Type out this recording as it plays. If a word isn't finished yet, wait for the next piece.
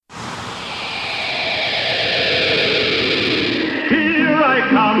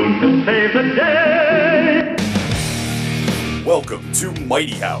to save the day. Welcome to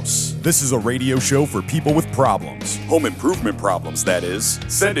Mighty House. This is a radio show for people with problems. Home improvement problems, that is.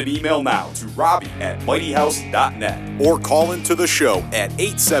 Send an email now to robbie@mightyhouse.net or call into the show at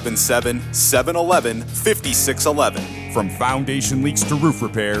 877-711-5611. From foundation leaks to roof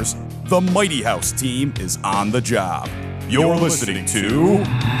repairs, the Mighty House team is on the job. You're listening to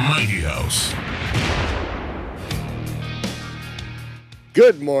Mighty House.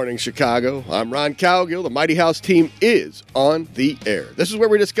 Good morning, Chicago. I'm Ron Cowgill. The Mighty House team is on the air. This is where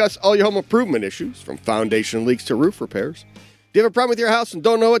we discuss all your home improvement issues, from foundation leaks to roof repairs. Do you have a problem with your house and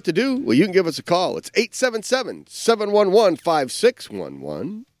don't know what to do? Well, you can give us a call. It's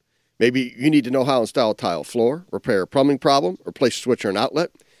 877-711-5611. Maybe you need to know how to install a tile floor, repair a plumbing problem, replace a switch or an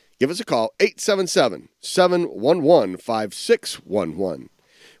outlet. Give us a call, 877-711-5611.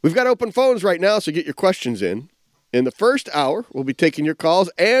 We've got open phones right now, so get your questions in. In the first hour, we'll be taking your calls,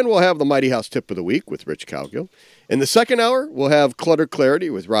 and we'll have the Mighty House Tip of the Week with Rich Cowgill. In the second hour, we'll have Clutter Clarity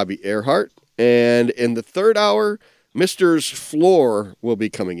with Robbie Earhart. And in the third hour, Mr. Floor will be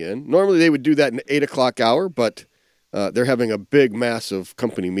coming in. Normally, they would do that in the 8 o'clock hour, but they're having a big, massive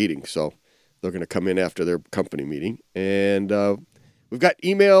company meeting, so they're going to come in after their company meeting. And we've got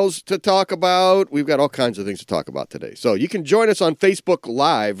emails to talk about. We've got all kinds of things to talk about today. So you can join us on Facebook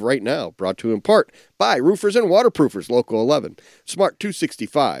Live right now, brought to you in part by Roofers and Waterproofers, Local 11, Smart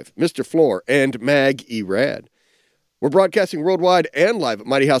 265, Mr. Floor, and Mag E-Rad. We're broadcasting worldwide and live at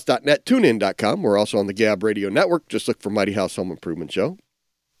MightyHouse.net, TuneIn.com. We're also on the Gab Radio Network. Just look for Mighty House Home Improvement Show.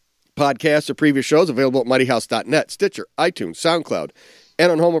 Podcasts of previous shows available at MightyHouse.net, Stitcher, iTunes, SoundCloud, and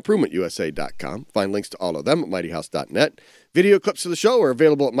on HomeImprovementUSA.com. Find links to all of them at MightyHouse.net. Video clips of the show are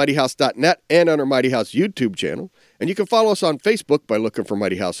available at MightyHouse.net and on our Mighty House YouTube channel. And you can follow us on Facebook by looking for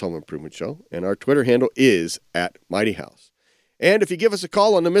Mighty House Home Improvement Show. And our Twitter handle is @MightyHouse. And if you give us a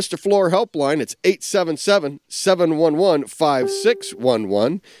call on the Mr. Floor helpline, it's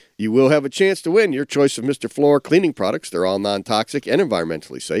 877-711-5611. You will have a chance to win your choice of Mr. Floor cleaning products. They're all non-toxic and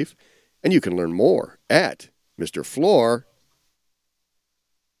environmentally safe. And you can learn more at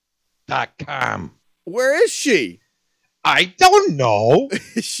MrFloor.com. Where is she? I don't know.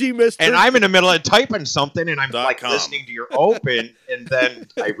 She missed and her. I'm in the middle of typing something, and I'm .com. listening to your open, and then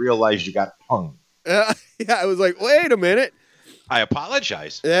I realized you got hung. Yeah, I was like, wait a minute. I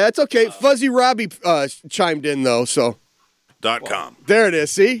apologize. Yeah, it's okay. Fuzzy Robbie chimed in, though, so. .com. There it is.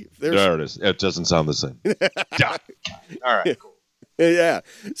 See? There it is. It doesn't sound the same. All right, cool. Yeah.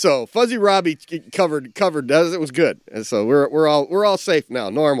 So Fuzzy Robbie covered that. It was good. And so we're all safe now.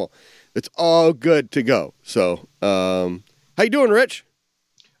 Normal. It's all good to go. So, how you doing, Rich?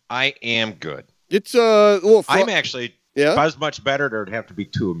 I am good. It's a little. I'm actually. Yeah. If I was much better, there'd have to be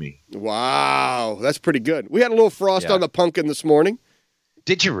two of me. Wow, that's pretty good. We had a little frost on the pumpkin this morning.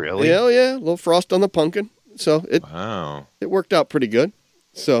 Did you really? Yeah, a little frost on the pumpkin. So it worked out pretty good.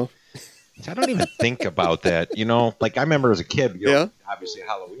 So I don't even think about that. Like I remember as a kid, obviously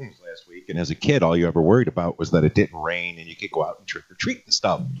Halloween was last week, and as a kid, all you ever worried about was that it didn't rain and you could go out and trick or treat and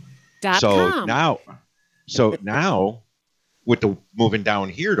stuff. So now, with the moving down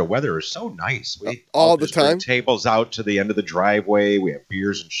here, the weather is so nice. We all the time. Tables out to the end of the driveway. We have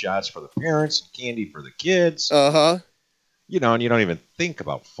beers and shots for the parents and candy for the kids. And you don't even think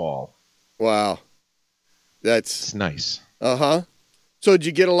about fall. Wow, it's nice. So did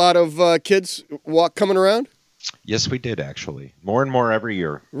you get a lot of kids coming around? Yes, we did actually. More and more every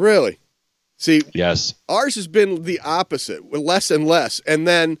year. Really? See, yes. Ours has been the opposite, less and less, and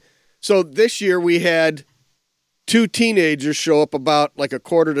then so this year we had 2 teenagers show up about like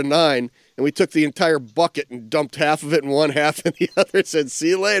 8:45, and we took the entire bucket and dumped half of it in one half and the other and said, see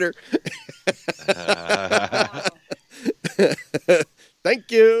you later.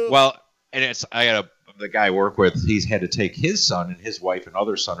 Thank you. Well, and I got the guy I work with, he's had to take his son, and his wife and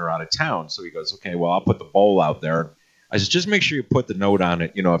other son are out of town. So he goes, okay, well, I'll put the bowl out there. I said, just make sure you put the note on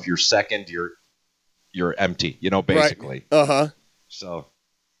it. If you're second, you're empty, basically. Right. So,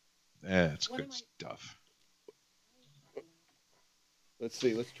 it's good stuff. Let's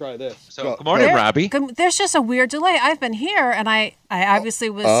see. Let's try this. So, good morning, Robbie. There's just a weird delay. I've been here, and I obviously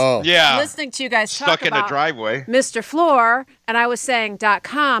was listening to you guys talk stuck in about the driveway. Mr. Floor, and I was saying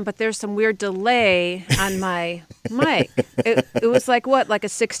 .com, but there's some weird delay on my mic. It was like a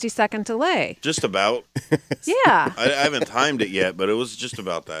 60-second delay. Just about. Yeah. I haven't timed it yet, but it was just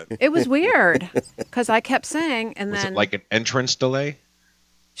about that. It was weird because I kept saying, and was then it like an entrance delay?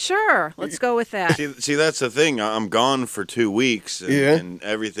 Sure, let's go with that. See, that's the thing. I'm gone for 2 weeks, and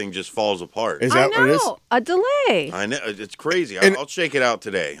everything just falls apart. Is that what it is? A delay. I know. It's crazy. I'll shake it out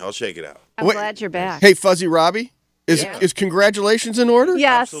today. I'm glad you're back. Hey, Fuzzy Robbie, Is congratulations in order?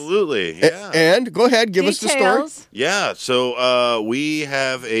 Yes. Absolutely. Yeah. And go ahead, give us the story. Details. Yeah, so we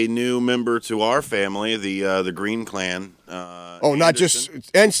have a new member to our family, the Green Clan. Not just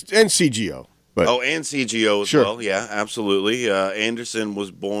and CGO, but and CGO as Sure. well. Yeah, absolutely. Anderson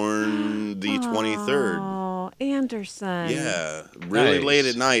was born the 23rd. Oh, Anderson. Yeah, really Nice. late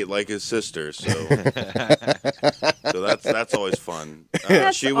at night, like his sister. So, so that's always fun.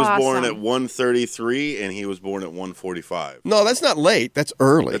 That's she was born awesome. at 1:33, and he was born at 1:45. no, that's not late. That's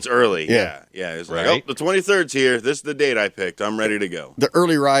early. It's early. Yeah. Yeah. It's Right. like, the 23rd's here. This is the date I picked. I'm ready to go. The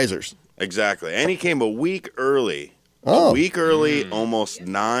early risers. Exactly. And he came a week early. Oh. A week early, almost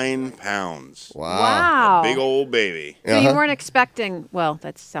 9 pounds. Wow. Big old baby. So you weren't expecting, well,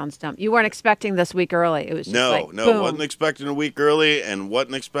 that sounds dumb. You weren't expecting this week early. It was just No, like, no, boom. wasn't expecting a week early, and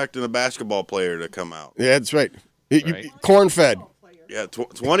wasn't expecting a basketball player to come out. Yeah, that's right. Right. Corn fed. Yeah,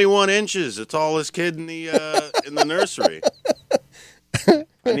 21 inches. It's all this kid in the nursery.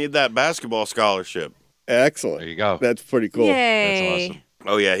 I need that basketball scholarship. Excellent. There you go. That's pretty cool. Yay. That's awesome.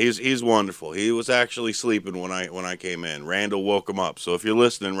 Oh yeah, he's wonderful. He was actually sleeping when I came in. Randall woke him up. So if you're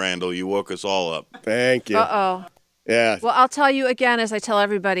listening, Randall, you woke us all up. Thank you. Uh-oh. Yeah. Well, I'll tell you again, as I tell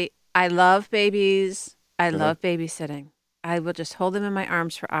everybody, I love babies. I love babysitting. I will just hold them in my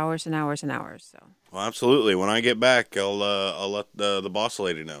arms for hours and hours and hours. So Well, absolutely. When I get back, I'll let the boss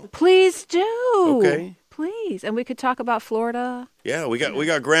lady know. please do. Okay. Please, and we could talk about Florida. Yeah, we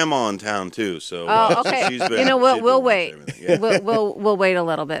got grandma in town too. So Oh, okay. she's been, You know, she's been we'll watching wait. everything. Yeah. We'll wait a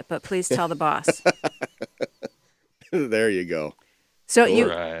little bit, but please tell the boss. There you go. So you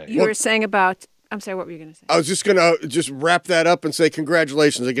Right. were saying about. I'm sorry. What were you going to say? I was just gonna wrap that up and say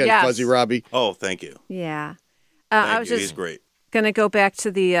congratulations again, Yes. Fuzzy Robbie. Oh, thank you. Yeah. Thank I was you. just He's great. going to go back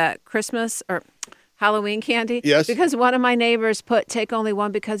to the Christmas or Halloween candy. Yes. Because one of my neighbors put take only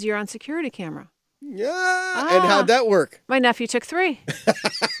one because you're on security camera. Yeah. And how'd that work? My nephew took 3.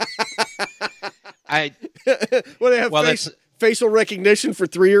 I Well, they have Well, that's- facial recognition for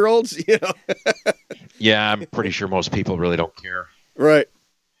 3-year-olds. You know. yeah, I'm pretty sure most people really don't care. Right.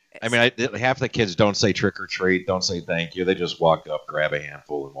 I mean, half the kids don't say trick or treat, don't say thank you. They just walk up, grab a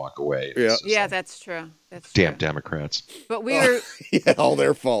handful, and walk away. Yeah. It's just Yeah, like, that's true. That's damn true. Democrats. But we were Yeah, all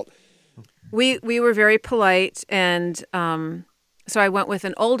their fault. we were very polite, and so I went with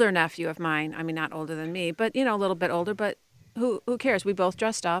an older nephew of mine. I mean, not older than me, but a little bit older. But who cares? We both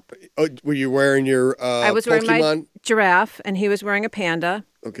dressed up. Oh, were you wearing your I was wearing my Pokemon? giraffe, and he was wearing a panda.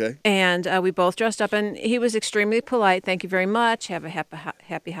 Okay. And we both dressed up, and he was extremely polite. Thank you very much. Have a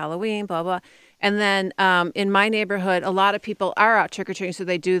happy Halloween, blah, blah. And then in my neighborhood, a lot of people are out trick-or-treating, so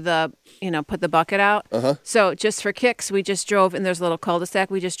they do the, put the bucket out. Uh-huh. So just for kicks, we just drove, and there's a little cul-de-sac.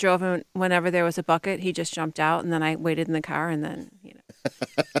 We just drove, and whenever there was a bucket, he just jumped out, and then I waited in the car, and then,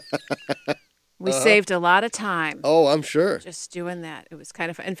 we saved a lot of time Oh, I'm sure. just doing that. It was kind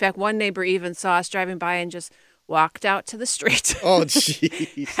of fun. In fact, one neighbor even saw us driving by and just walked out to the street. Oh,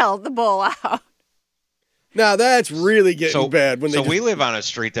 jeez. Held the bowl out. Now that's really getting bad. When so they we live on a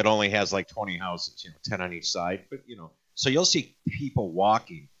street that only has like 20 houses, 10 on each side. But so you'll see people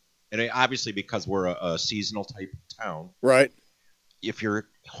walking, and obviously because we're a seasonal type of town, right. if you're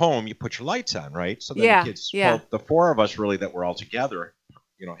home, you put your lights on, right? So then Yeah, the kids, yeah. well, the 4 of us really that were all together,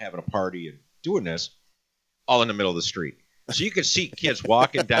 having a party and doing this, all in the middle of the street. So you could see kids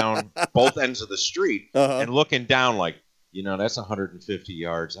walking down both ends of the street and looking down like, that's 150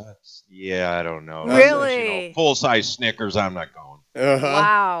 yards. I don't know. Really? Full size Snickers, I'm not going. Uh-huh.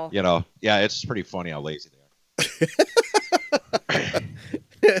 Wow. Yeah, it's pretty funny how lazy they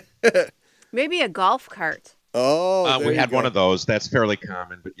are. Maybe a golf cart. Oh, We had one of those. That's fairly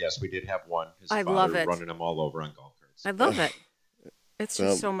common, but yes, we did have one. His I father love it. running them all over on golf carts. I love it. It's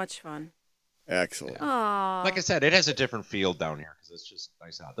just so much fun. Excellent. Aww. Like I said, it has a different feel down here because it's just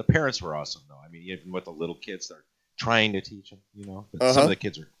nice out. The parents were awesome, though. I mean, even with the little kids, they're trying to teach them, But some of the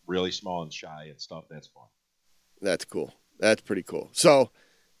kids are really small and shy and stuff. That's fun. That's cool. That's pretty cool. So,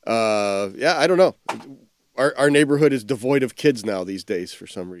 I don't know. Our neighborhood is devoid of kids now these days for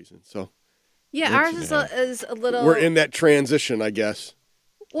some reason. So Yeah, ours is a little. we're in that transition, I guess.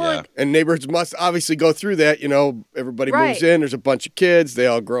 Well, Yeah. And neighborhoods must obviously go through that. Everybody moves Right. in. There's a bunch of kids. They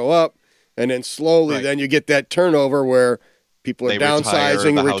all grow up. And then slowly, Right. then you get that turnover where people are They retire,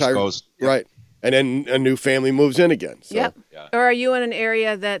 downsizing, the house retire. goes- Yep. Right. And then a new family moves in again. So. Yep. Yeah. Or are you in an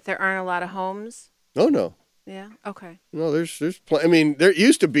area that there aren't a lot of homes? Oh, no. Yeah. Okay. No, there's I mean, there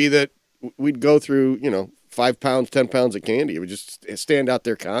used to be that we'd go through, 5 pounds, 10 pounds of candy. It would just stand out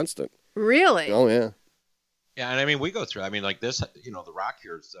there constant. Really? Oh, yeah. Yeah, and I mean, we go through. I mean, like this, the Rock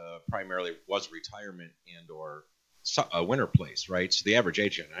here is primarily was retirement and or a winter place, right? So the average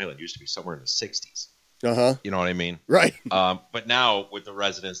age on the island used to be somewhere in the 60s. Uh-huh. You know what I mean? Right. But now with the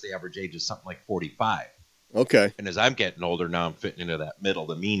residents, the average age is something like 45. Okay. And as I'm getting older now, I'm fitting into that middle,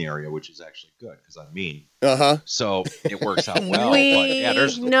 the mean area, which is actually good because I'm mean. Uh-huh. So it works out well. But yeah,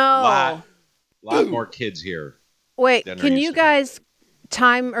 there's a know. lot more kids here. Wait, than there can used you to be. guys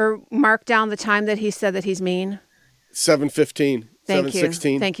time or mark down the time that he said that he's mean? 7:15. Thank you.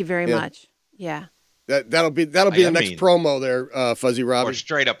 7:16. Thank you very Yeah. much. Yeah. That'll be I the am next mean. promo there, Fuzzy Or Robbie.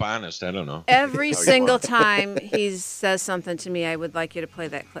 straight up honest. I don't know. Every How you single want. time he says something to me, I would like you to play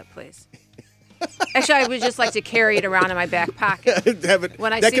that clip, please. Actually, I would just like to carry it around in my back pocket. Have it-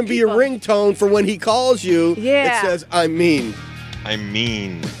 When I that see can be your people- ringtone for when he calls you. Yeah. It says, "I'm mean." I'm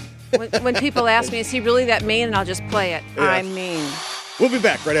mean. When people ask me, is he really that mean? And I'll just play it. Yeah. I'm mean. We'll be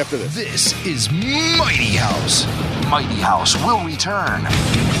back right after this. This is Mighty House. Mighty House will return.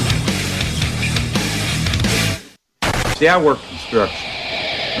 See, I work construction.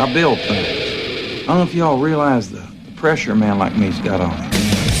 I build things. I don't know if y'all realize the pressure a man like me's got on him.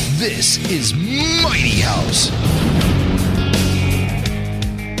 This is Mighty House.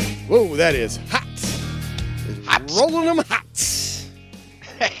 Whoa, that is hot. It's rolling them hot.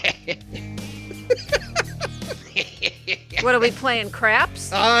 What are we playing?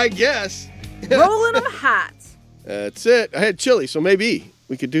 Craps? I guess. Rolling them hot. That's it. I had chili, so maybe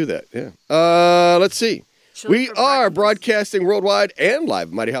we could do that. Yeah. Let's see. Chili We for are breakfast. broadcasting worldwide and live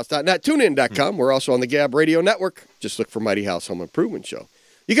at mightyhouse.net, tunein.com. We're also on the Gab Radio Network. Just look for Mighty House Home Improvement Show.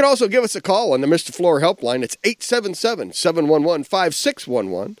 You can also give us a call on the Mr. Floor helpline. It's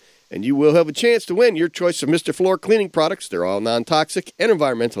 877-711-5611, and you will have a chance to win your choice of Mr. Floor cleaning products. They're all non-toxic and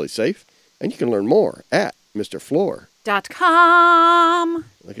environmentally safe, and you can learn more at MrFloor.com.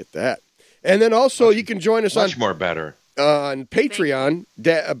 Look at that. And then also you can join us Much more better. on Patreon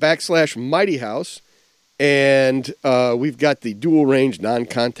 / Mighty House. And we've got the dual range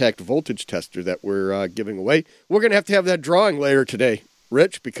non-contact voltage tester that we're giving away. We're going to have that drawing later today,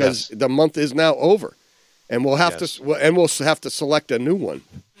 Rich, because the month is now over, and we'll have to select a new one,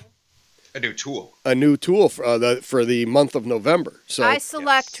 A new tool. a new tool for the month of November. So I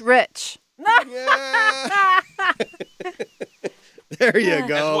select Rich. there you That's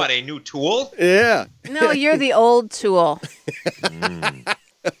go. what, a new tool? Yeah. No, you're the old tool.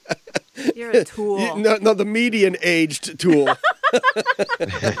 You're a tool. No, the median aged tool.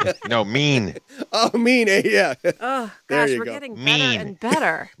 No, mean. Oh, mean, yeah. Oh, There gosh, you we're go. getting better Mean. and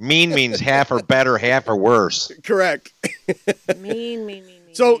better. Mean means half or better, half or worse. Correct. Mean.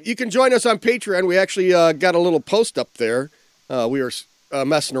 So you can join us on Patreon. We actually got a little post up there. We were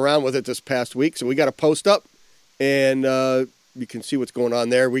messing around with it this past week, so we got a post up, and you can see what's going on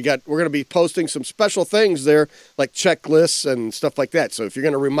there. We're going to be posting some special things there, like checklists and stuff like that. So if you're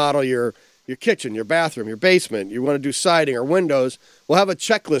going to remodel your kitchen, your bathroom, your basement, you want to do siding or windows, we'll have a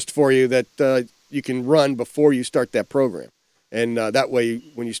checklist for you that you can run before you start that program. And that way,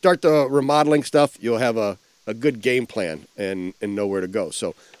 when you start the remodeling stuff, you'll have a good game plan and know where to go.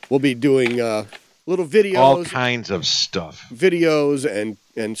 So we'll be doing little videos. All kinds of stuff. Videos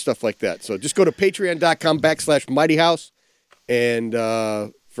and stuff like that. So just go to patreon.com/Mighty House, and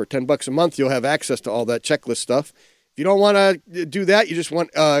for $10 a month, you'll have access to all that checklist stuff. If you don't want to do that, you just want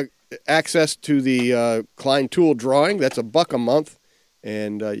access to the Klein tool drawing. That's $1 a month,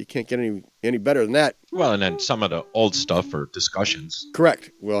 and you can't get any better than that. Well, and then some of the old stuff for discussions.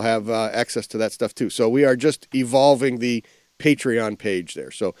 Correct. We'll have access to that stuff too. So we are just evolving the Patreon page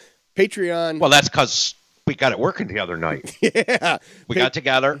there. So Patreon. Well, that's because we got it working the other night. Yeah. We got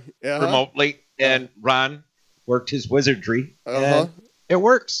together Uh-huh. remotely, and Ron worked his wizardry. Uh-huh. And it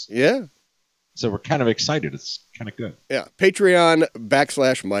works. Yeah. So we're kind of excited. It's kind of good. Yeah,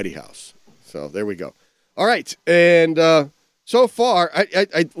 Patreon / House. So there we go. All right, and so far,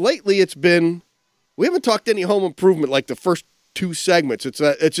 I lately it's been we haven't talked any home improvement like the first two segments. It's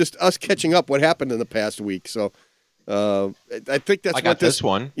just us catching up what happened in the past week. So I think that's I got what this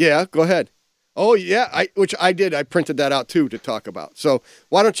one. Yeah, go ahead. Oh yeah, which I did. I printed that out too to talk about. So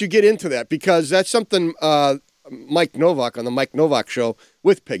why don't you get into that, because that's something Mike Novak on the Mike Novak Show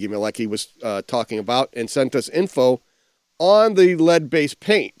with Peggy Malecki was talking about, and sent us info on the lead-based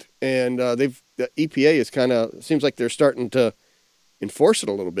paint, and the EPA is seems like they're starting to enforce it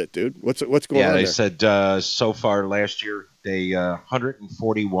a little bit, dude. What's going on Yeah, they there? said so far last year, they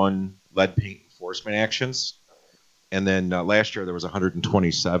 141 lead paint enforcement actions. And then last year there was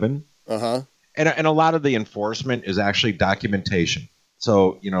 127. Uh-huh. And a lot of the enforcement is actually documentation.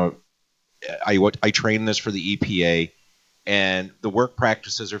 So, I train this for the EPA, and the work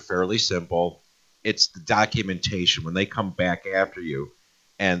practices are fairly simple. It's the documentation. When they come back after you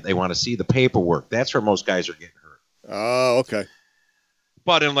and they want to see the paperwork, that's where most guys are getting hurt. Oh, okay.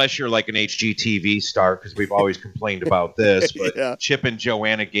 But unless you're like an HGTV star, because we've always complained about this, but Yeah. Chip and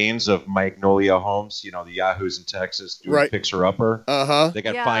Joanna Gaines of Magnolia Homes, the Yahoos in Texas, doing Right. Fixer Upper, Uh-huh. they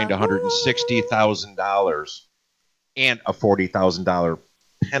got Yeah. fined $160,000 and a $40,000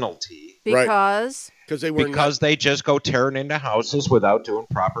 penalty Because Because they were because they just go tearing into houses without doing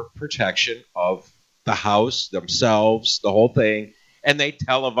proper protection of the house, themselves, the whole thing, and they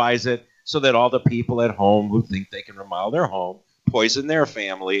televise it so that all the people at home who think they can remodel their home poison their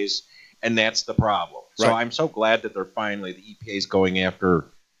families, and that's the problem. So Right. I'm so glad that they're finally, the EPA is going after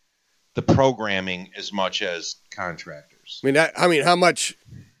the programming as much as contractors. I mean, how much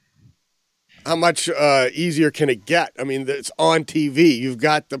easier can it get? I mean, it's on TV. You've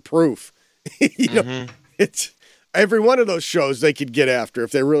got the proof. It's every one of those shows they could get after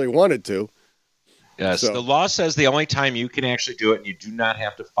if they really wanted to. Yes, So- the law says the only time you can actually do it, and you do not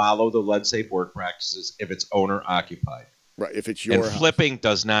have to follow the lead safe work practices if it's owner occupied. Right, if it's your And house. flipping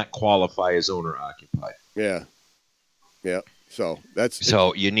does not qualify as owner occupied. Yeah. Yeah. So that's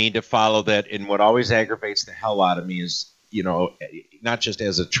So you need to follow that. And what always aggravates the hell out of me is, not just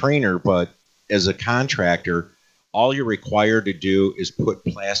as a trainer, but as a contractor, all you're required to do is put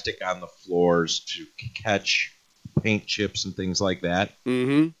plastic on the floors to catch paint chips and things like that.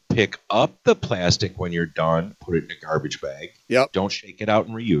 Mm-hmm. Pick up the plastic when you're done, put it in a garbage bag. Yep. Don't shake it out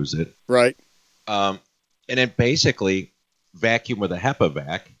and reuse it. Right. And then basically vacuum with a HEPA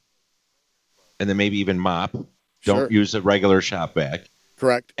vac, and then maybe even mop. Don't Sure. use a regular shop vac,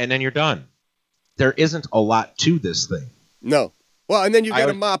 Correct. and then you're done. There isn't a lot to this thing. No. Well, and then you I got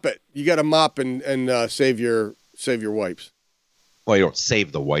to would- mop it. You got to mop and save your wipes. Well, you don't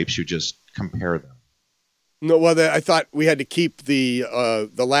save the wipes; you just compare them. No, well, I thought we had to keep the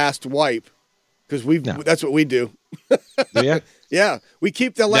last wipe because No. that's what we do. Do you? Yeah, we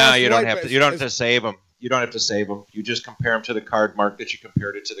keep the last. No, you don't wipe have to. as- You don't have as- to save them. You don't have to save them. You just compare them to the card mark that you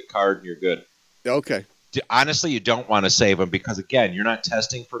compared it to the card, and you're good. Okay. Honestly, you don't want to save them because, again, you're not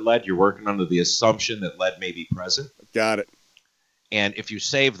testing for lead. You're working under the assumption that lead may be present. Got it. And if you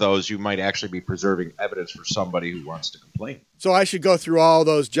save those, you might actually be preserving evidence for somebody who wants to complain. So I should go through all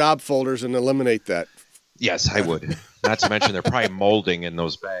those job folders and eliminate that. Yes, I would. Not to mention they're probably molding in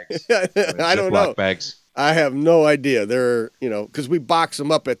those bags. I don't know. Ziploc bags. I have no idea. They're because we box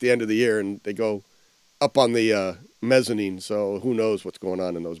them up at the end of the year and they go up on the mezzanine. So who knows what's going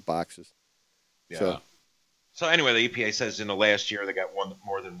on in those boxes? Yeah. So anyway, the EPA says in the last year they got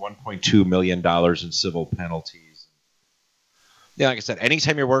more than $1.2 million in civil penalties. Yeah, like I said,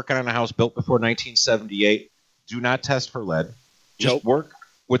 anytime you're working on a house built before 1978, do not test for lead. Just Nope. work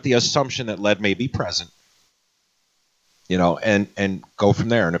with the assumption that lead may be present. And go from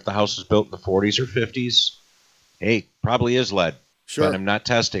there. And if the house was built in the 40s or 50s, hey, probably is lead. Sure. But I'm not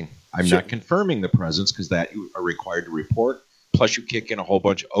testing. I'm Sure. not confirming the presence because that you are required to report. Plus, you kick in a whole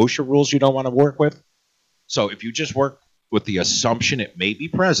bunch of OSHA rules you don't want to work with. So if you just work with the assumption it may be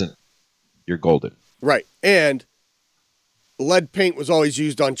present, you're golden. Right. And lead paint was always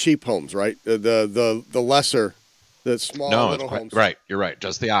used on cheap homes, right? The lesser, the small little homes. right. You're right.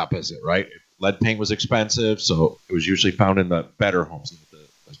 Just the opposite, right? Lead paint was expensive, so it was usually found in the better homes,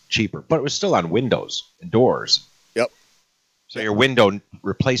 the cheaper. But it was still on windows and doors. Yep. So your window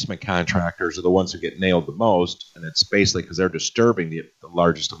replacement contractors are the ones who get nailed the most, and it's basically because they're disturbing the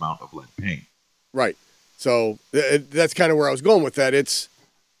largest amount of lead paint. Right. So that's kind of where I was going with that. It's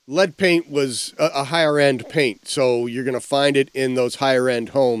lead paint was a higher end paint, so you're going to find it in those higher end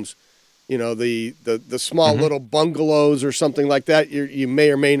homes. The small little bungalows or something like that. You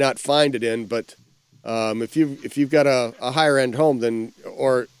may or may not find it in, but if you've got a higher end home, then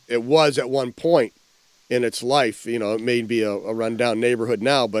or it was at one point in its life, it may be a rundown neighborhood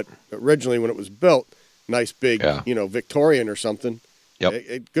now, but originally when it was built, nice big, Yeah. Victorian or something. Yep.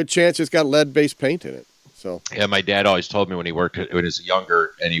 A good chance it's got lead based paint in it. So Yeah, my dad always told me when he was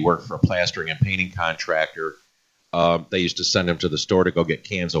younger and he worked for a plastering and painting contractor, they used to send him to the store to go get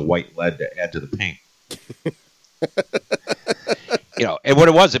cans of white lead to add to the paint. And what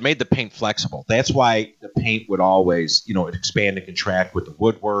it was, it made the paint flexible. That's why the paint would always, it expand and contract with the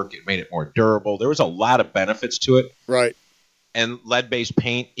woodwork. It made it more durable. There was a lot of benefits to it. right. And lead-based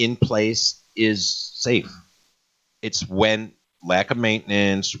paint in place is safe. It's when lack of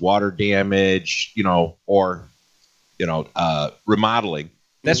maintenance, water damage, or remodeling,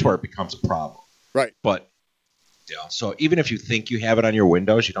 that's where it becomes a problem. Right. But so even if you think you have it on your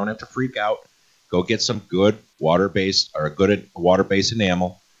windows, you don't have to freak out. Go get some good water-based or a good water-based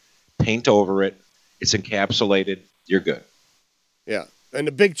enamel, paint over it. It's encapsulated. You're good. Yeah. And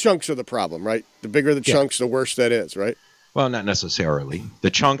the big chunks are the problem, right? The bigger the chunks, the worse that is, right? Well, not necessarily. The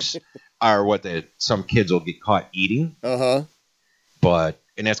chunks are what some kids will get caught eating. Uh-huh. But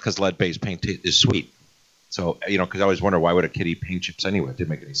And that's because lead-based paint is sweet. So, because I always wonder, why would a kid eat paint chips anyway? It didn't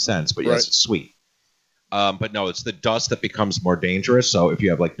make any sense. But yes, Right. it's sweet. But no, it's the dust that becomes more dangerous. So if you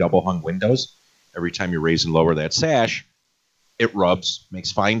have like double hung windows, every time you raise and lower that sash, it rubs,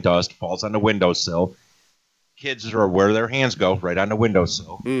 makes fine dust, falls on the windowsill. Kids are where their hands go, right on the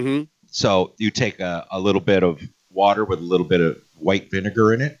windowsill. Mm-hmm. So you take a little bit of water with a little bit of white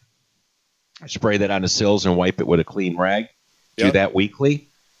vinegar in it, spray that on the sills and wipe it with a clean rag. Do Yep. that weekly,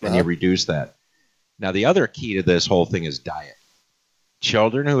 and Uh-huh. you reduce that. Now, the other key to this whole thing is diet.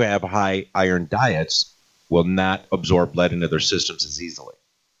 Children who have high iron diets will not absorb lead into their systems as easily.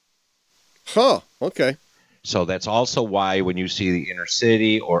 Huh. Okay. So that's also why when you see the inner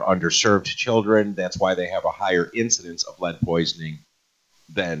city or underserved children, that's why they have a higher incidence of lead poisoning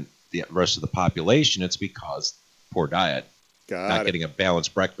than the rest of the population. It's because poor diet, not Got it. getting a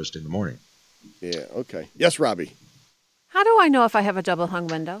balanced breakfast in the morning. Yeah. Okay. Yes, Robbie. How do I know if I have a double hung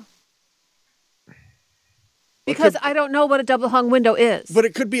window? Because I don't know what a double hung window is. But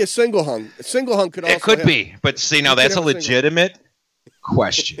it could be a single hung. A single hung could also. It could have- be, but see, now You could that's a have a single- legitimate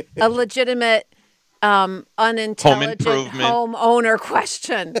question. A legitimate, unintelligent improvement. homeowner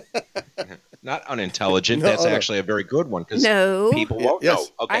question. Not unintelligent. No, That's no. actually a very good one because No. people won't Yes.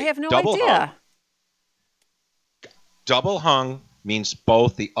 know. Okay, I have no double idea. Hung. Double hung means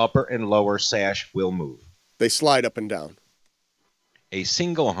both the upper and lower sash will move. They slide up and down. A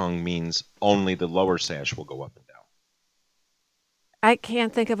single hung means only the lower sash will go up and down. I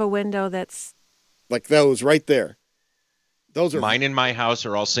can't think of a window that's. Like those right there. Those are Mine in my house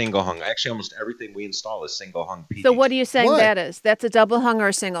are all single hung. Actually, almost everything we install is single hung PVC. So what are you saying Why? that is? That's a double hung or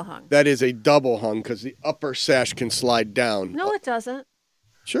a single hung? That is a double hung because the upper sash can slide down. No, it doesn't.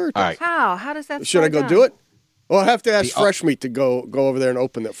 Sure. It All does. right. How? How does that? Should I slide go down? do it? Well, I have to ask The up- Fresh Meat to go over there and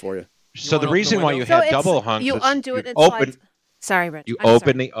open it for you. So the reason why you So have it's- double hung, you is undo it you and open, slides. Sorry, Rich. you I'm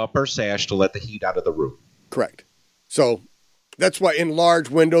open sorry. the upper sash to let the heat out of the room. Correct. So that's why in large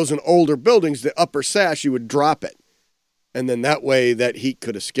windows and older buildings, the upper sash, you would drop it. And then that way that heat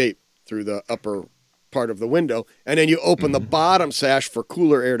could escape through the upper part of the window. And then you open the bottom sash for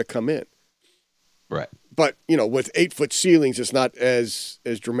cooler air to come in. Right. But, with 8-foot ceilings, it's not as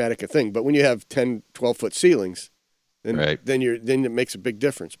dramatic a thing. But when you have 10, 12-foot ceilings, then Right. then it makes a big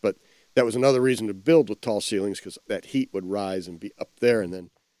difference. But that was another reason to build with tall ceilings because that heat would rise and be up there and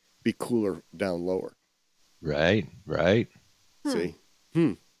then be cooler down lower. Right. Right. See?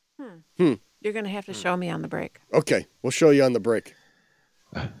 You're going to have to show me on the break. Okay, we'll show you on the break.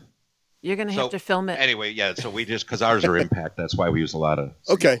 You're going to have to film it. Anyway, yeah. So we just because ours are impact, that's why we use a lot of.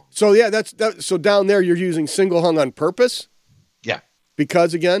 Okay, so yeah, so down there you're using single hung on purpose Yeah.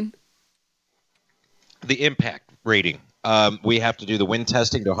 because again, The impact rating. We have to do the wind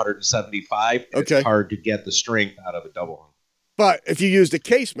testing to 175. And Okay. It's hard to get the strength out of a double hung. but if you use the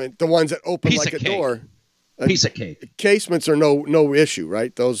casement, the ones that open Piece like a of cake. door, Piece of cake. casements are no issue,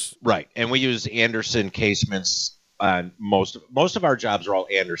 right? Those Right. And we use Anderson casements on most of our jobs are all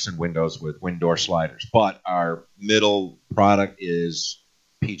Anderson windows with wind door sliders, but our middle product is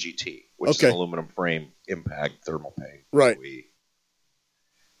PGT, which is Okay. an aluminum frame impact thermal paint. Right.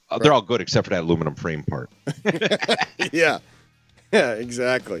 They're all good except for that aluminum frame part. yeah,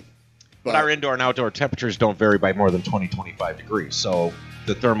 exactly. But our indoor and outdoor temperatures don't vary by more than 25 degrees, so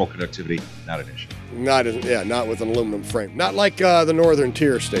the thermal conductivity, not an issue. Not with an aluminum frame. Not like the northern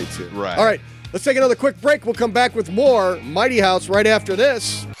tier states here. Right. All right, let's take another quick break. We'll come back with more Mighty House right after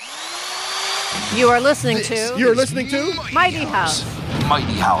this. You are listening to You're listening to Mighty House.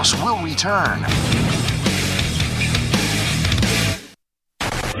 Mighty House will return.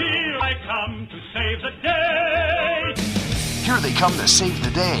 Here I come to save the day. Here they come to save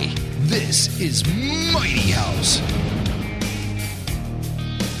the day. This is Mighty House.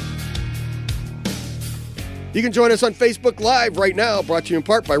 You can join us on Facebook Live right now, brought to you in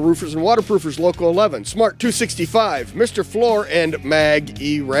part by Roofers and Waterproofers Local 11, Smart 265, Mr. Floor, and Mag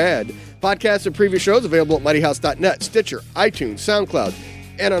E-Rad. Podcasts and previous shows available at mightyhouse.net, Stitcher, iTunes, SoundCloud,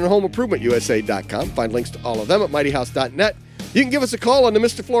 and on homeimprovementusa.com. Find links to all of them at mightyhouse.net. You can give us a call on the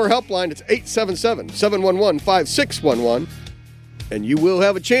Mr. Floor helpline. It's 877-711-5611. And you will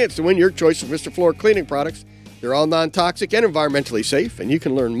have a chance to win your choice of Mr. Floor cleaning products. They're all non-toxic and environmentally safe, and you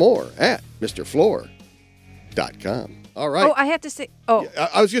can learn more at MrFloor.com. All right. Oh, I have to say. Oh,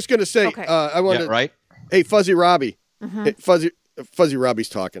 I was just going to say, Okay. I wanted Yeah, right? Hey, Fuzzy Robbie. Hey, Fuzzy Robbie's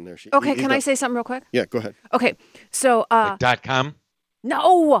talking there. okay. Can I say something real quick? Yeah, go ahead. Okay. So, .com.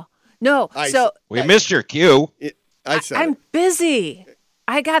 no. So We missed your cue. I said I'm it. busy.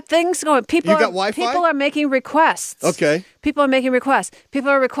 I got things going. People You got are, Wi-Fi? People are making requests. Okay. People are making requests. People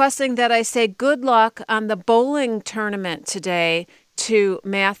are requesting that I say good luck on the bowling tournament today to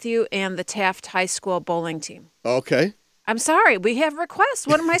Matthew and the Taft High School bowling team. Okay. I'm sorry, we have requests.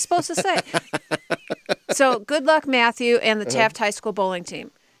 What am I supposed to say? So good luck, Matthew and the Taft High School bowling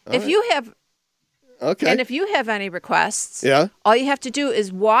team. If you have Okay. if you have any requests, Yeah. all you have to do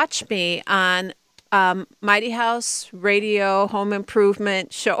is watch me on Mighty House Radio Home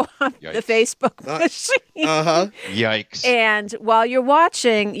Improvement Show on the Facebook machine. Uh-huh. Yikes. And while you're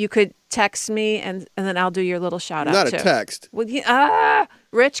watching, you could text me, and then I'll do your little shout out Not too. a text. Well,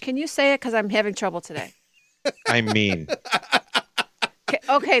 Rich, can you say it? Because I'm having trouble today. I mean,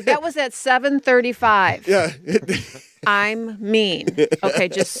 Okay, that was at 7:35. Yeah. I'm mean. Okay,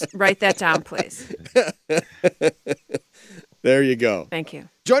 just write that down, please. There you go. Thank you.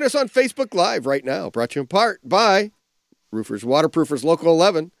 Join us on Facebook Live right now. Brought to you in part by Roofers, Waterproofers, Local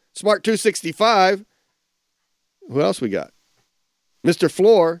 11, Smart 265. Who else we got? Mr.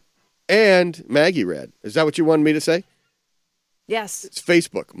 Floor and Maggie Red. Is that what you wanted me to say? Yes. It's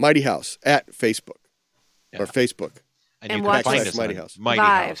Facebook, Mighty House at Facebook or Facebook. and And you watch can find us us Mighty on House. Mighty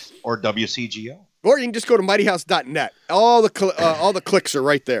Live. House or WCGO. Or you can just go to mightyhouse.net. All the clicks are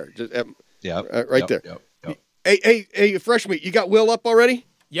right there. Just, Yeah, right there. Hey, Fresh Meat, you got Will up already?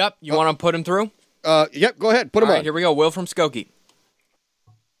 Yep. You want to put him through? Yep, go ahead. Put him All on. right, here we go. Will from Skokie.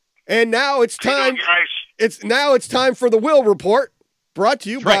 And now it's time. It's time for the Will Report, brought to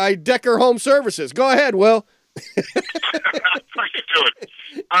you That's by Decker Home Services. Go ahead, Will. How you doing?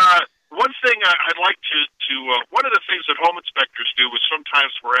 One thing I'd like to one of the things that home inspectors do is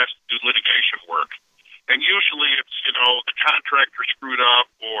sometimes we're asked to do litigation work, and usually it's the contractor screwed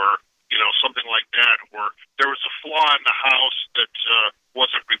up or something like that, or there was a flaw in the house that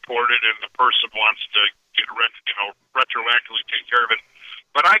wasn't reported and the person wants to get retroactively take care of it.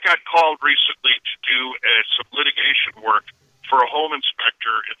 But I got called recently to do some litigation work for a home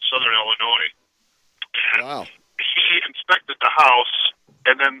inspector in Southern Illinois. And Wow. he inspected the house,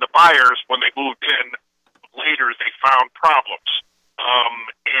 and then the buyers, when they moved in later, they found problems.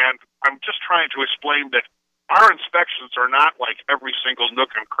 And I'm just trying to explain that our inspections are not like every single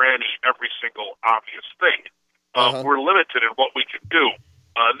nook and cranny, every single obvious thing. We're limited in what we can do.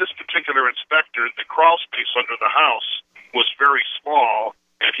 This particular inspector, the crawl space under the house was very small,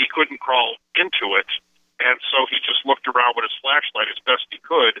 and he couldn't crawl into it. And so he just looked around with his flashlight as best he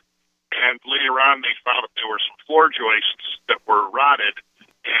could. And later on, they found that there were some floor joists that were rotted,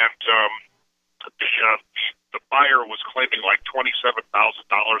 and the buyer was claiming like $27,000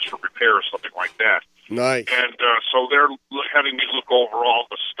 for repair or something like that. Nice. And so they're having me look over all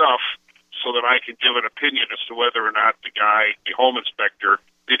the stuff so that I can give an opinion as to whether or not the guy, the home inspector,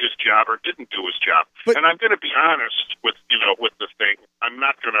 did his job or didn't do his job. And I'm going to be honest with the thing. I'm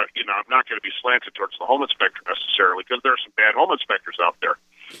not going to be slanted towards the home inspector necessarily, because there are some bad home inspectors out there.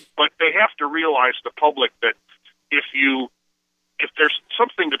 But they have to realize, the public, that if there's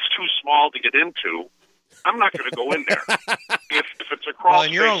something that's too small to get into, I'm not going to go in there. if it's a crawl Well,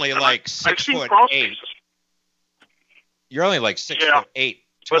 and you're space, only and like I've 6'8". seen crawl spaces. You're only like 6'8",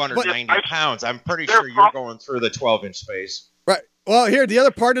 But 290 pounds. I'm pretty they're sure you're going through the 12-inch space. Right. Well, here, the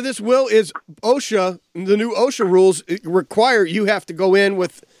other part of this, Will, is OSHA. The new OSHA rules require you have to go in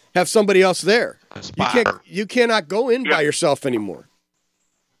have somebody else there. You cannot go in by yourself anymore.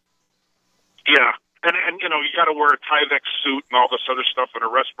 Yeah. And you got to wear a Tyvek suit and all this other stuff and a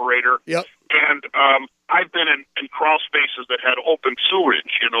respirator. Yep. And I've been in crawl spaces that had open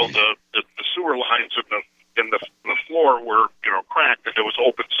sewerage. The sewer lines in the floor were cracked, and there was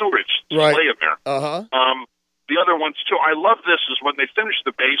open sewage Right. laying there. Uh-huh. The other ones too. I love this is when they finish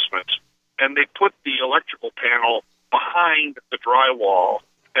the basement and they put the electrical panel behind the drywall,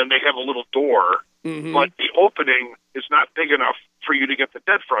 and they have a little door, but the opening is not big enough for you to get the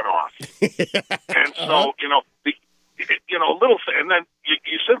dead front off. And so, little thing, and then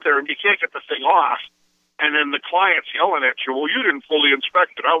you sit there and you can't get the thing off, and then the client's yelling at you, well, you didn't fully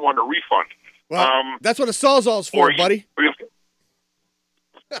inspect it, I want a refund. Well, that's what a Sawzall's for, buddy.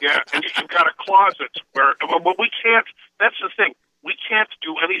 Yeah, and you've got a closet where, well, we can't, that's the thing, we can't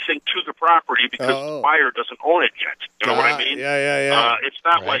do anything to the property because the buyer doesn't own it yet. You know what I mean? Yeah. It's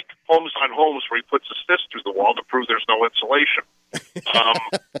not like Homes on Homes where he puts his fist through the wall to prove there's no insulation.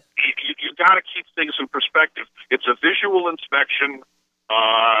 You got to keep things in perspective. It's a visual inspection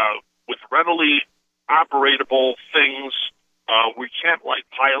with readily operatable things. We can't light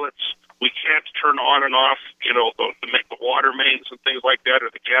pilots. We can't turn on and off, the water mains and things like that, or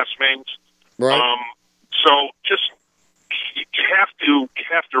the gas mains. Right. So just you have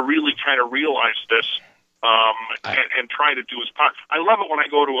to really kind of realize this and try to do as possible. I love it when I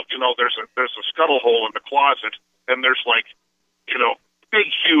go to there's a scuttle hole in the closet, and there's big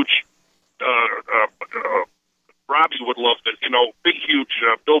huge Robbie would love the, big, huge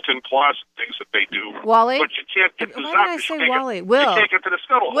built-in closet things that they do. Wally? But you can't get to the Why did I say Wally? Will. You can't get to the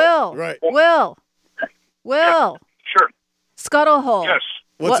scuttle Will. hole. Right. Will. Will. Sure. Scuttle hole. Yes.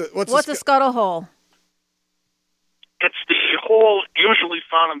 What's a scuttle hole? It's the hole usually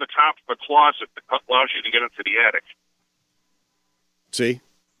found on the top of a closet that allows you to get into the attic. See?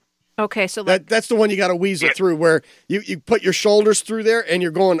 Okay, so that's the one you got to weasel through, where you put your shoulders through there and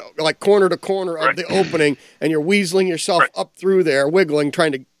you're going like corner to corner of the opening, and you're weaseling yourself up through there, wiggling,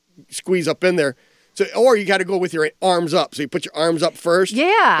 trying to squeeze up in there. So, or you got to go with your arms up. So you put your arms up first,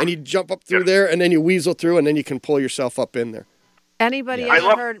 and you jump up through there, and then you weasel through, and then you can pull yourself up in there. Anybody I ever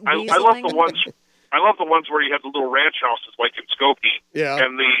love, heard I love the ones. I love the ones where you have the little ranch houses like in Skokie,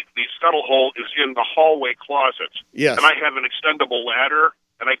 and the scuttle hole is in the hallway closet. Yes. And I have an extendable ladder,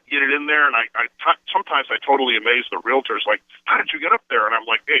 and I get it in there, and sometimes I totally amaze the realtors, like, how did you get up there? And I'm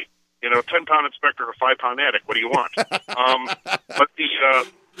like, hey, 10-pound inspector or 5-pound attic, what do you want? But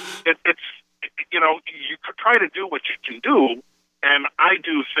it's you could try to do what you can do, and I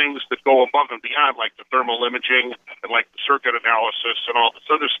do things that go above and beyond, like the thermal imaging and like the circuit analysis and all this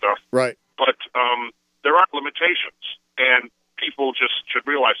other stuff. Right. But there are limitations, and people just should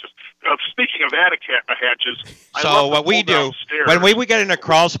realize this. Speaking of attic hatches, so what we do when we get in a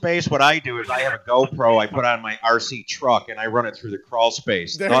crawl space, what I do is I have a GoPro I put on my RC truck and I run it through the crawl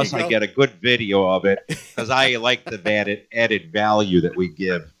space. Thus, I get a good video of it because I like the added value that we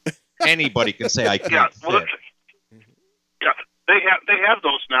give. Anybody can say I can't fit. Yeah, they have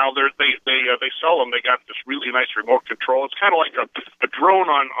those now. They sell them. They got this really nice remote control. It's kind of like a drone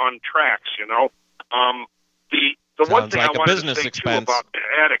on tracks, The one thing like I wanted to say too about the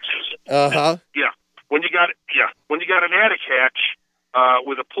attics is, when you got an attic hatch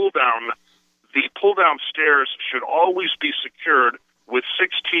with a pull down, the pull down stairs should always be secured with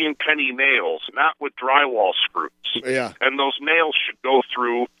 16 penny nails, not with drywall screws. Yeah, and those nails should go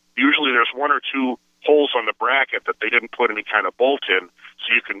through. Usually, there's one or two holes on the bracket that they didn't put any kind of bolt in,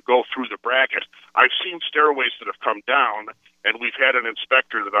 so you can go through the bracket. I've seen stairways that have come down, and we've had an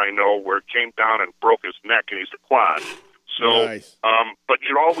inspector that I know where it came down and broke his neck, and he's a quad. So, nice. But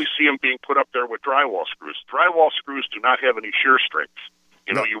you always see them being put up there with drywall screws. Drywall screws do not have any shear strength.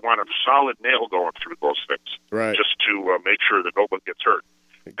 You want a solid nail going through those things, right? Just to make sure that nobody gets hurt.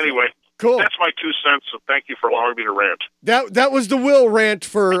 Exactly. Anyway. Cool. That's my 2 cents, so thank you for allowing me to rant. That was the Will rant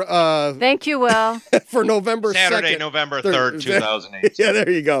for thank you, Will. For November Saturday, 2nd. November 3rd, 2008. Yeah,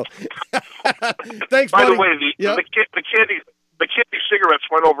 there you go. Thanks, By buddy. the way, the candy cigarettes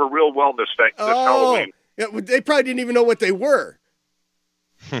went over real well this Halloween. Yeah, they probably didn't even know what they were.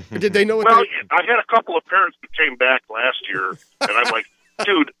 Did they know what I had a couple of parents that came back last year, and I'm like,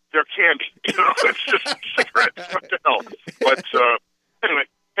 dude, they're candy. It's just cigarettes. What the hell? But anyway,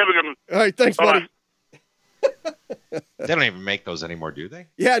 have a good one. All right, thanks, buddy. They don't even make those anymore, do they?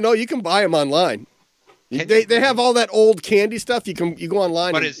 Yeah, no, you can buy them online. They have all that old candy stuff. You go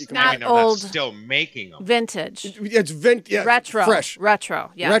online. But it's not old. Still making them. Vintage. It's retro. Fresh.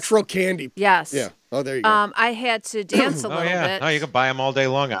 Retro. Yes. Retro candy. Yes. Yeah. Oh, there you go. I had to dance a little bit. No, you can buy them all day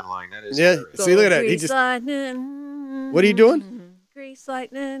long online. That is. See, look at that. Grease lightning. What are you doing? Grease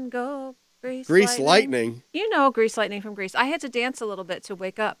lightning, go. Grease lightning. You know Grease Lightning from Grease. I had to dance a little bit to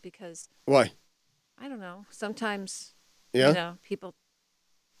wake up because. Why? I don't know. Sometimes. Yeah. People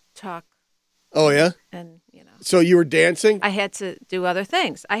talk. Oh yeah. And So you were dancing? I had to do other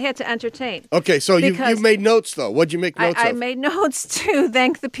things. I had to entertain. Okay, so you made notes though. What'd you make notes of? I made notes to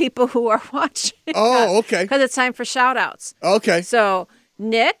thank the people who are watching. Oh, okay. Because it's time for shout outs. Okay. So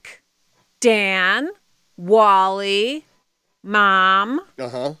Nick, Dan, Wally, Mom,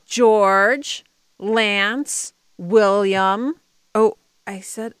 George, Lance, William. Oh, I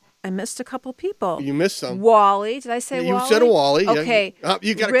missed a couple people. You missed some. Wally. Did I say you Wally? You said a Wally. Okay. Yeah.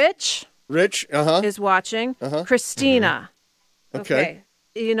 You got Rich. Rich, is watching. Christina. Mm-hmm. Okay.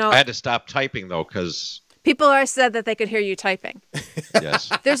 I had to stop typing though because people are said that they could hear you typing. Yes.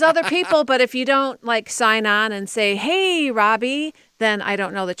 There's other people, but if you don't sign on and say, "Hey, Robbie," then I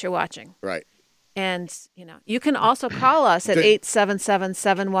don't know that you're watching. Right. And you can also call us at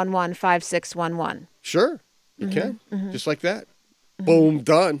 877-711-5611. Sure, you can. Just like that. Boom,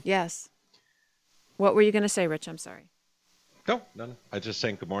 done. Yes. What were you going to say, Rich? I'm sorry. No. I just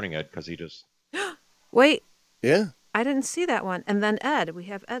saying good morning, Ed, because he just. Wait. Yeah. I didn't see that one. And then Ed. We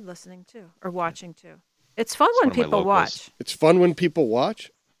have Ed listening too, or watching too. It's fun when people watch. It's fun when people watch?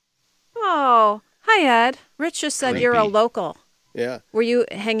 Oh, hi, Ed. Rich just said you're a local. Yeah. Were you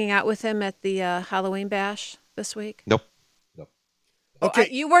hanging out with him at the Halloween bash this week? Nope. Okay.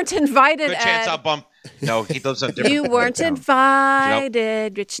 You weren't invited, Good chance Ed. I'll bump. No, he lives on different. You weren't town.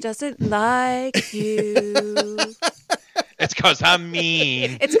 invited. Rich doesn't like you. It's because I'm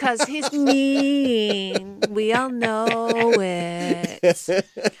mean. It's because he's mean. We all know it.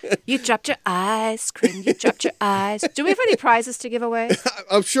 You dropped your ice cream. You dropped your ice. Do we have any prizes to give away?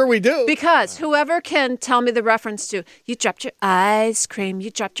 I'm sure we do. Because whoever can tell me the reference to you dropped your ice cream,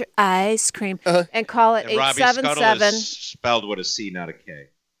 you dropped your ice cream, and call it And Robbie Scuttle 877. is spelled with a C, not a K.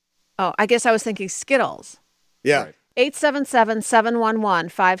 Oh, I guess I was thinking Skittles. Yeah.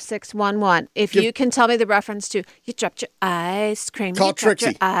 877-711-5611. If you can tell me the reference to you dropped your ice cream, Call you dropped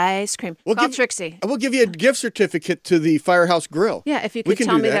your Trixie. ice cream. Call Trixie. We'll give you a gift certificate to the Firehouse Grill. Yeah, if you We could can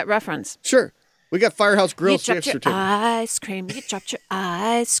tell do me that reference. Sure. We got Firehouse Grill You gift dropped your certificate. ice cream. You dropped your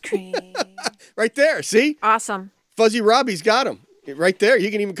ice cream. Right there. See? Awesome. Fuzzy Robbie's got them. Right there. You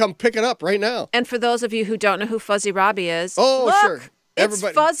can even come pick it up right now. And for those of you who don't know who Fuzzy Robbie is, Oh, look, sure. It's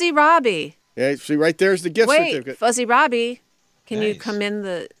Fuzzy Robbie. Yeah, see, right there's the gift Wait, certificate. Fuzzy Robbie, can you Nice. come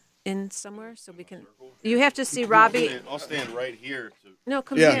in somewhere so we can? You have to see Robbie. I'll stand right here. No,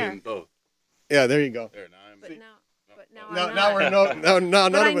 come Yeah. here. Both. Yeah, there you go. There, now I'm. But now No, I'm now not. we're no, But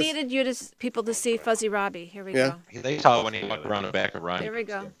none I of us. needed you to people to see Fuzzy Robbie. Here we Yeah. go. They saw it when he walked around the back of Ryan. There we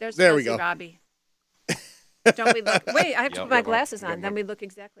go. There's There Fuzzy we go. Robbie. Don't we look? Wait, I have to Yep. put my glasses on. Then we look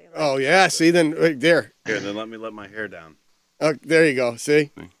exactly alike. Oh yeah, see then right there. Here, then let me let my hair down. Oh, there you go.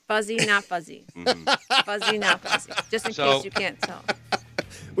 See? Fuzzy, not fuzzy. Fuzzy, not fuzzy. Just in So- case you can't tell.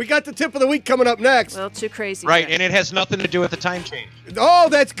 We got the tip of the week coming up next. A little too crazy. Right, here. and it has nothing to do with the time change. Oh,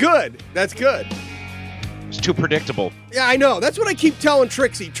 that's good. That's good. It's too predictable. Yeah, I know. That's what I keep telling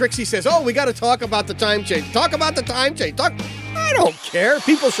Trixie. Trixie says, "Oh, we got to talk about the time change. Talk about the time change. Talk." I don't care.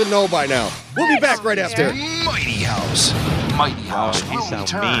 People should know by now. We'll be back right after. Mighty House. Mighty House you will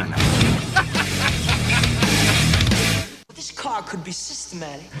sound return. mean. This car could be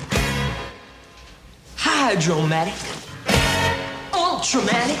systematic, hydromatic,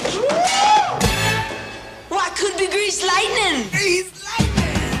 ultramatic. Why could be grease lightning?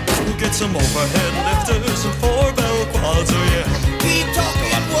 Get some overhead lifters and 4-bell quads, oh yeah. Keep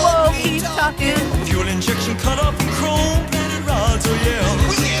talking, Whoa, keep talking. fuel injection cut off and chrome-plated rods, oh yeah.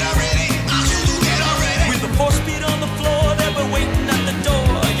 We get already, with the 4-speed on the floor, they were waiting at the door.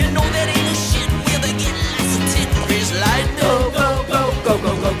 You know that ain't no shit where they get lots of tit. Grease lightning, Go, go, go, go,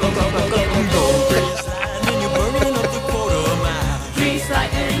 go, go, go, go, go, go, go. grease lightning, you're burning up the quarter mile. Grease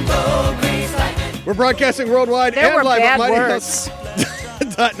lightning, go, grease lightning. We're broadcasting worldwide There and were live at bad MightyHouse.net. words.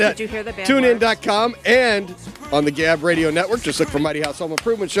 Did you hear the bad TuneIn.com and on the Gab Radio Network. Just look for Mighty House Home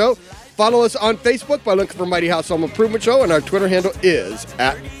Improvement Show. Follow us on Facebook by looking for Mighty House Home Improvement Show, and our Twitter handle is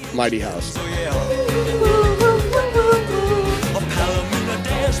 @MightyHouse. Oh yeah. A palom in a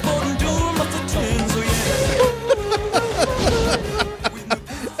dashboard and doing lots of twins, oh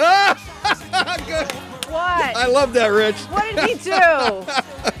yeah. Good. What? I love that, Rich. What did he do?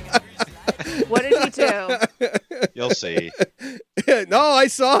 What did he do? You'll see. No, I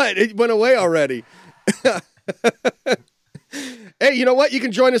saw it. It went away already. Hey, you know what? You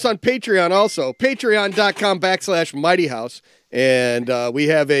can join us on Patreon also. Patreon.com/MightyHouse. And we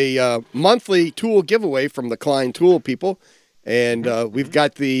have a monthly tool giveaway from the Klein Tool people. And we've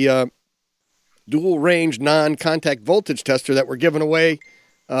got the dual range non-contact voltage tester that we're giving away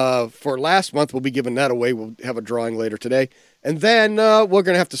for last month. We'll be giving that away. We'll have a drawing later today. And then we're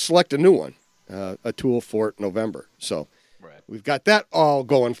going to have to select a new one, a tool for November. So we've got that all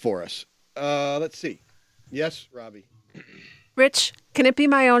going for us. Let's see. Yes, Robbie. Rich, can it be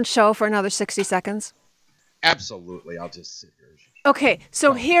my own show for another 60 seconds? Absolutely. I'll just sit here. Okay,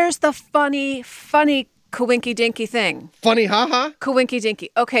 so here's the funny coinky dinky thing. Funny, haha? Coinky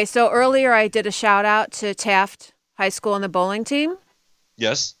dinky. Okay, so earlier I did a shout out to Taft High School and the bowling team.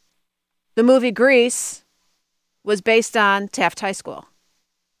 Yes. The movie Grease was based on Taft High School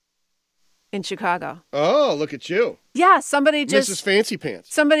in Chicago. Oh, look at you. Yeah, somebody Mrs. just Fancy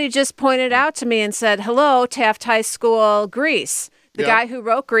Pants. somebody just pointed out to me and said, "Hello, Taft High School, Grease." The Yeah. guy who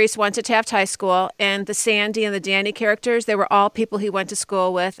wrote Grease went to Taft High School, and the Sandy and the Danny characters, they were all people he went to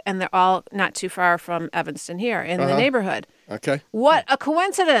school with, and they're all not too far from Evanston here in the neighborhood. Okay. What a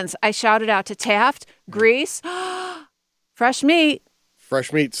coincidence. I shouted out to Taft, Grease, fresh meat.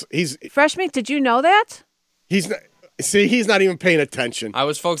 Fresh meats. Fresh meat, did you know that? He's not, see, he's not even paying attention. I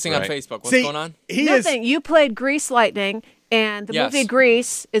was focusing on Right. Facebook. What's See, going on? He Nothing. You played Grease Lightning, and the Yes. movie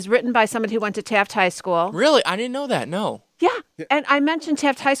Grease is written by somebody who went to Taft High School. Really? I didn't know that. No. Yeah. And I mentioned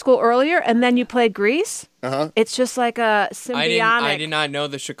Taft High School earlier, and then you played Grease. Uh-huh. It's just like a symbiotic. I did not know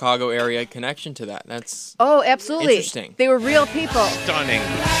the Chicago area connection to that. That's Oh, absolutely. Interesting. They were real people. Stunning.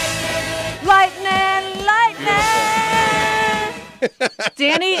 Lightning, lightning.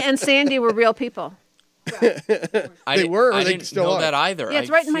 Danny and Sandy were real people. They were, or I they didn't still know are? that either. Yeah, it's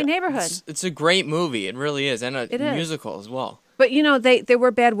right in my neighborhood. It's a great movie. It really is, and a It is. musical as well. But there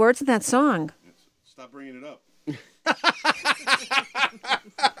were bad words in that song. Stop bringing it up.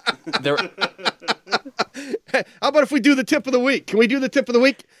 How about if we do the tip of the week? Can we do the tip of the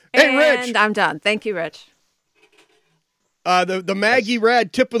week? Hey, Rich. And I'm done. Thank you, Rich. The Maggie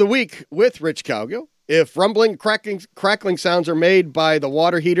Rad tip of the week with Rich Cowgill. If rumbling, crackling sounds are made by the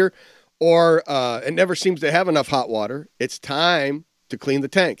water heater, or it never seems to have enough hot water, it's time to clean the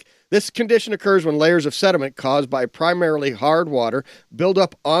tank. This condition occurs when layers of sediment caused by primarily hard water build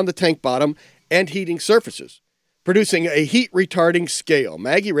up on the tank bottom and heating surfaces, producing a heat-retarding scale.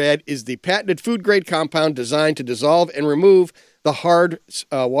 Maggie Rad is the patented food-grade compound designed to dissolve and remove the hard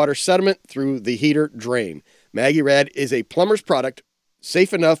water sediment through the heater drain. Maggie Rad is a plumber's product,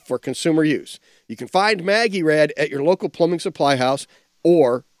 safe enough for consumer use. You can find Maggie Rad at your local plumbing supply house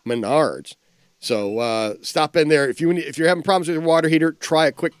or Menards. So stop in there. If you're having problems with your water heater, try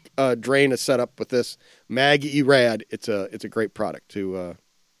a quick drain setup with this Maggie Rad. It's a great product to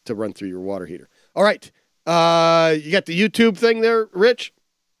run through your water heater. All right. You got the YouTube thing there, Rich?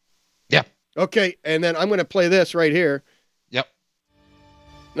 Yeah. Okay, and then I'm going to play this right here. Yep.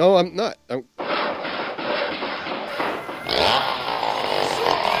 No, I'm not.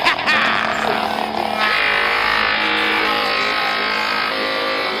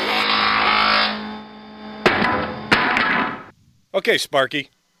 Okay, Sparky.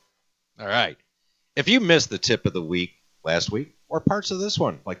 All right. If you missed the tip of the week last week, or parts of this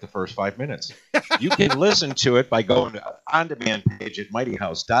one, like the first 5 minutes, you can listen to it by going to the on-demand page at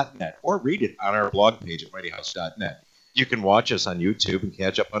mightyhouse.net or read it on our blog page at mightyhouse.net. You can watch us on YouTube and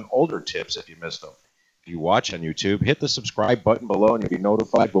catch up on older tips if you missed them. If you watch on YouTube, hit the subscribe button below and you'll be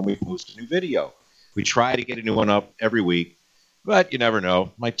notified when we post a new video. We try to get a new one up every week, but you never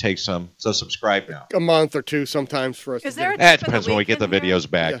know. Might take some, so subscribe now. A month or two sometimes for us. Is there a That tip of depends the when we week get the in here? videos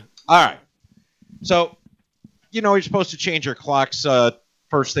back. Yeah. All right. So, you're supposed to change your clocks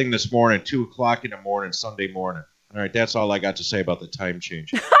first thing this morning, 2 o'clock in the morning, Sunday morning. All right, that's all I got to say about the time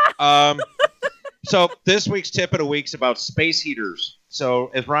change. So this week's tip of the week's about space heaters. So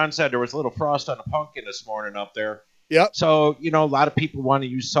as Ron said, there was a little frost on the pumpkin this morning up there. Yep. So, a lot of people want to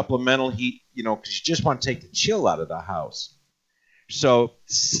use supplemental heat, because you just want to take the chill out of the house. So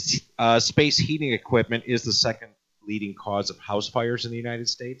space heating equipment is the second leading cause of house fires in the United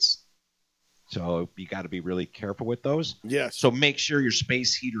States. So you got to be really careful with those. Yes. So make sure your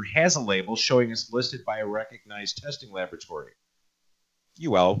space heater has a label showing it's listed by a recognized testing laboratory.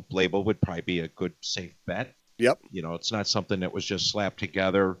 UL label would probably be a good, safe bet. Yep. It's not something that was just slapped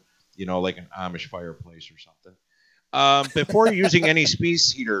together, like an Amish fireplace or something. Before using any space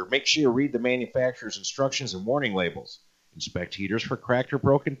heater, make sure you read the manufacturer's instructions and warning labels. Inspect heaters for cracked or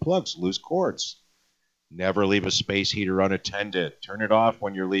broken plugs, loose cords. Never leave a space heater unattended. Turn it off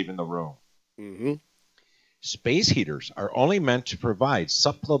when you're leaving the room. Mm-hmm. Space heaters are only meant to provide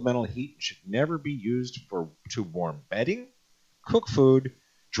supplemental heat and should never be used to warm bedding, cook food,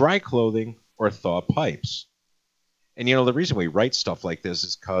 dry clothing, or thaw pipes. And the reason we write stuff like this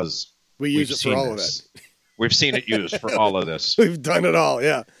is because we use it for all of that. We've seen it used for all of this. We've done it all,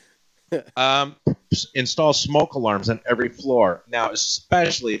 yeah. Install smoke alarms on every floor. Now,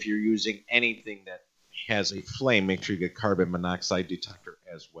 especially if you're using anything that has a flame, make sure you get carbon monoxide detector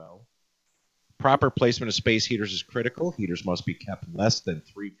as well. Proper placement of space heaters is critical. Heaters must be kept less than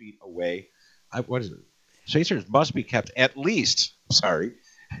 3 feet away. What is it? Space heaters must be kept at least 3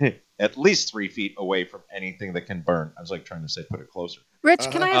 feet away from anything that can burn. I was trying to say put it closer.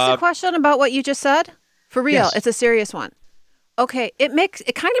 Rich, can I ask a question about what you just said? For real, Yes. It's a serious one. Okay, it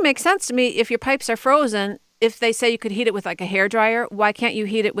kind of makes sense to me if your pipes are frozen. If they say you could heat it with like a hairdryer, why can't you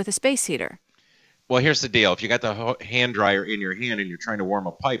heat it with a space heater? Well, here's the deal. If you got the hand dryer in your hand and you're trying to warm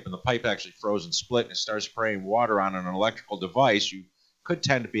a pipe and the pipe actually froze and split and it starts spraying water on an electrical device, you could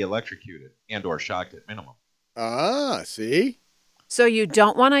tend to be electrocuted and or shocked at minimum. Ah, see? So you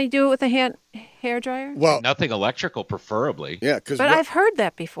don't want to do it with a hairdryer? Well, nothing electrical, preferably. Yeah, because But I've heard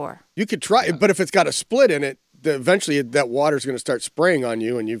that before. you could try it, but if it's got a split in it, eventually that water's going to start spraying on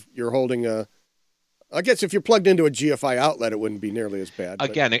you, and you're holding a. I guess if you're plugged into a GFI outlet, it wouldn't be nearly as bad. but-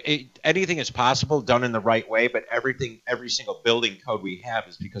 Again, anything is possible done in the right way, but every single building code we have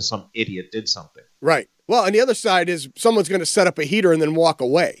is because some idiot did something. Right. Well, and the other side is someone's going to set up a heater and then walk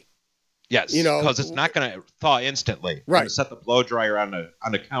away. Yes, because it's not going to thaw instantly. You're Right. gonna set the blow dryer on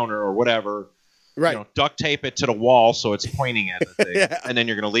the counter or whatever. Right. Duct tape it to the wall so it's pointing at the thing, Yeah. and then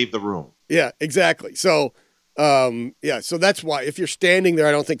you're going to leave the room. Yeah, exactly. So, so that's why if you're standing there,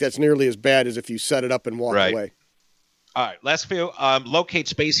 I don't think that's nearly as bad as if you set it up and walk Right. away. All right, last few. Locate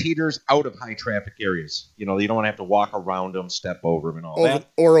space heaters out of high traffic areas. You don't want to have to walk around them, step over them, and all that.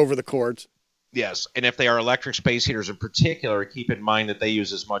 Or over the cords. Yes, and if they are electric space heaters in particular, keep in mind that they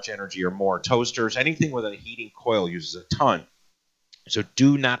use as much energy or more. Toasters, anything with a heating coil uses a ton. So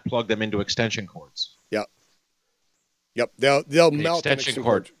do not plug them into extension cords. Yep. They'll The melt an extension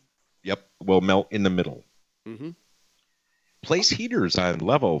cord. Yep, will melt in the middle. Mm-hmm. Place heaters on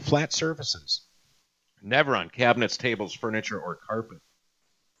level, flat surfaces. Never on cabinets, tables, furniture, or carpet.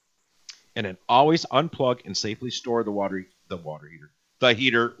 And then always unplug and safely store the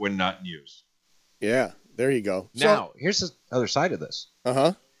heater when not in use. Yeah, there you go. Now, here's the other side of this.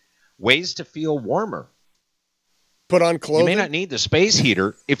 Uh-huh. Ways to feel warmer. Put on clothing. You may not need the space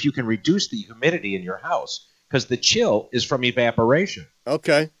heater if you can reduce the humidity in your house, because the chill is from evaporation.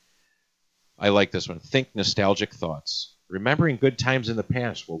 Okay. I like this one. Think nostalgic thoughts. Remembering good times in the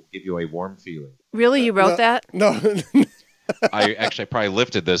past will give you a warm feeling. Really? You wrote that? No. I probably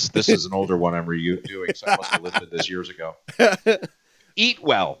lifted this. This is an older one I'm redoing, so I must have lifted this years ago. Eat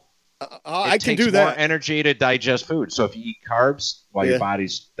well. I can takes do that. more energy to digest food. So if you eat carbs while your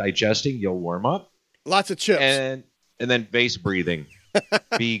body's digesting, you'll warm up. Lots of chips. And then base breathing.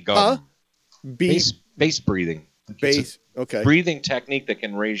 Base breathing. Base. Okay. Breathing technique that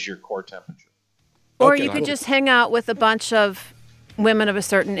can raise your core temperature. Or you could just hang out with a bunch of women of a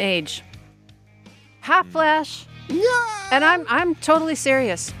certain age. Hot flash. Yeah. And I'm totally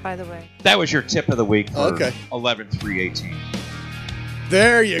serious, by the way. That was your tip of the week for Okay. 11/3/18.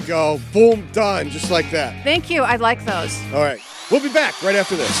 There you go. Boom, done. Just like that. Thank you. I like those. All right. We'll be back right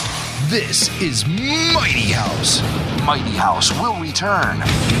after this. This is Mighty House. Mighty House will return.